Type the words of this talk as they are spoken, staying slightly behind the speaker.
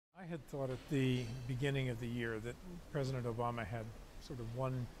I had thought at the beginning of the year that President Obama had sort of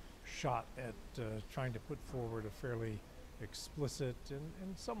one shot at trying to put forward a fairly explicit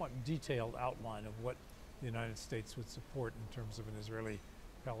and somewhat detailed outline of what the United States would support in terms of an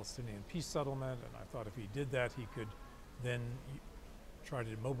Israeli-Palestinian peace settlement. And I thought if he did that, he could then try to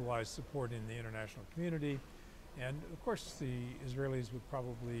mobilize support in the international community. And of course, the Israelis would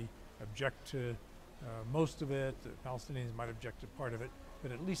probably object to most of it. The Palestinians might object to part of it,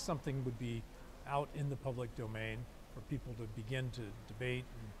 but at least something would be out in the public domain for people to begin to debate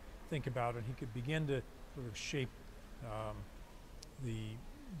and think about, and he could begin to sort of shape the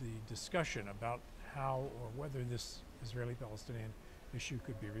discussion about how or whether this Israeli-Palestinian issue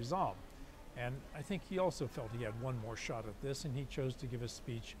could be resolved. And I think he also felt he had one more shot at this, and he chose to give a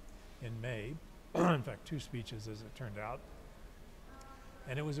speech in May, in fact two speeches as it turned out.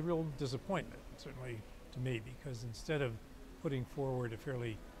 And it was a real disappointment, certainly to me, because instead of putting forward a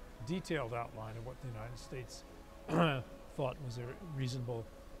fairly detailed outline of what the United States thought was a reasonable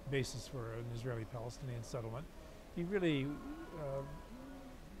basis for an Israeli-Palestinian settlement, he really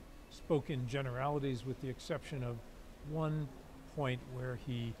spoke in generalities, with the exception of one point where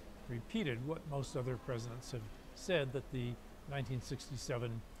he repeated what most other presidents have said, that the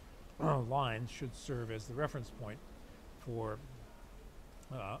 1967 lines should serve as the reference point for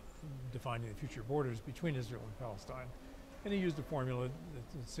defining the future borders between Israel and Palestine. And he used a formula, the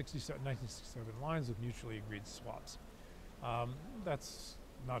 1967 lines with mutually agreed swaps. That's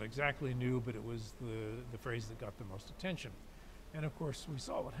not exactly new, but it was the phrase that got the most attention. And of course, we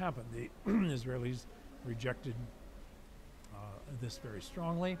saw what happened. The Israelis rejected this very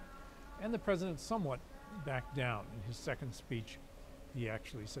strongly, and the president somewhat backed down. In his second speech, he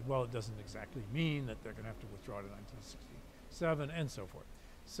actually said, well, it doesn't exactly mean that they're going to have to withdraw to 1967, and so forth.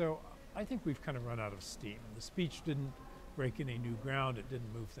 So I think we've kind of run out of steam. The speech didn't break any new ground. It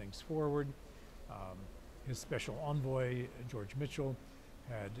didn't move things forward. His special envoy, George Mitchell,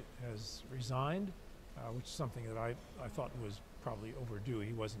 has resigned, which is something that I thought was probably overdue.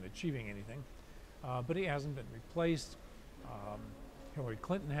 He wasn't achieving anything, but he hasn't been replaced. Hillary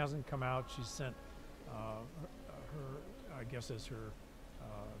Clinton hasn't come out. She sent her, I guess, as her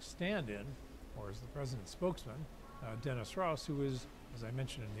stand-in, or as the president's spokesman, Dennis Ross, who is, as I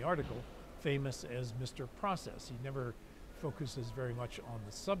mentioned in the article, famous as Mr. Process. He never focuses very much on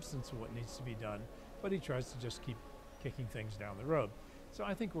the substance of what needs to be done, but he tries to just keep kicking things down the road. So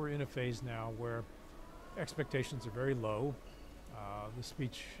I think we're in a phase now where expectations are very low. The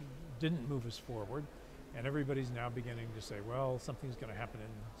speech didn't move us forward, and everybody's now beginning to say, well, something's going to happen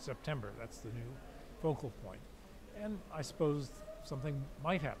in September. That's the new focal point. And I suppose something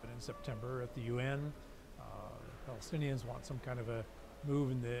might happen in September at the UN. Palestinians want some kind of a move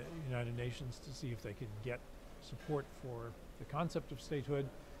in the United Nations to see if they can get support for the concept of statehood.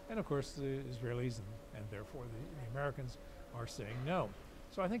 And of course, the Israelis and therefore the Americans are saying no.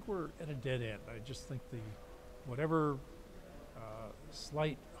 So I think we're at a dead end. I just think whatever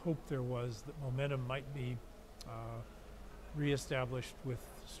slight hope there was that momentum might be reestablished with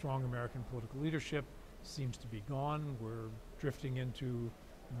strong American political leadership seems to be gone. We're drifting into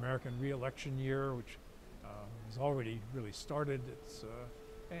American re-election year, which has already really started.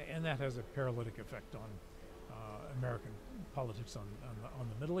 And that has a paralytic effect on American politics on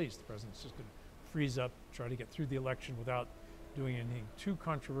the Middle East. The president's just going to freeze up, try to get through the election without doing anything too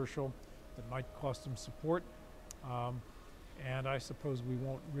controversial that might cost him support. And I suppose we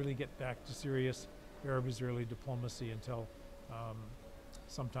won't really get back to serious Arab-Israeli diplomacy until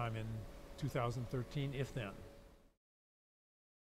sometime in 2013, if then.